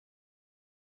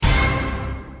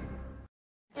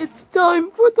it's time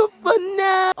for the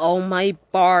finale! Oh my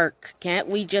bark, can't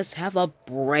we just have a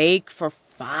break for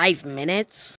 5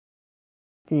 minutes?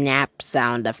 Nap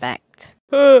sound effect.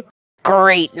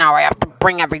 Great, now I have to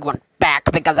bring everyone back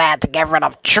because I had to get rid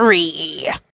of Tree.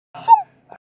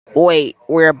 Wait,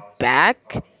 we're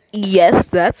back? Yes,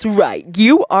 that's right,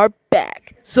 you are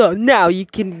back. So now you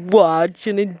can watch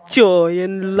and enjoy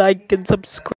and like and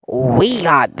subscribe. We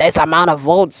got this amount of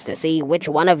votes to see which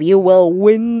one of you will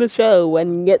Win the show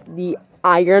and get the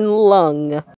iron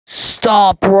lung.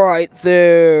 stop right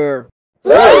there.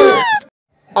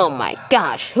 Oh my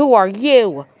gosh, who are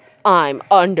you? I'm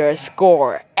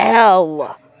 _L.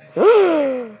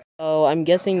 Oh, I'm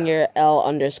guessing you're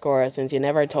L_ since you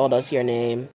never told us your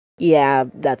name. Yeah,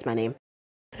 that's my name.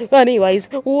 Anyways,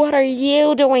 what are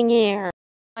you doing here?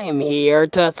 I am here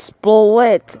to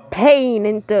split Pain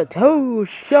into 2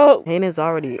 shows. Pain is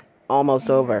already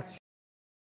almost over.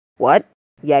 What?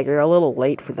 Yeah, you're a little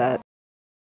late for that.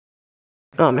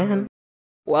 Oh man.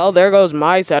 Well, there goes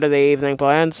my Saturday evening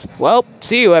plans. Well,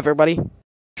 see you, everybody.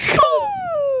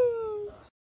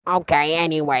 Okay,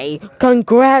 anyway.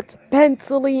 Congrats,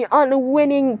 Pencily, on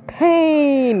winning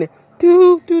Pain!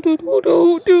 Do.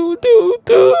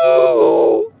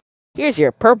 Here's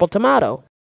your purple tomato.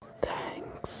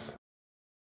 Thanks.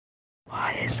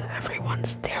 Why is everyone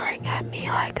staring at me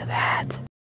like that?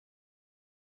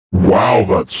 Wow,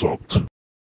 that sucked.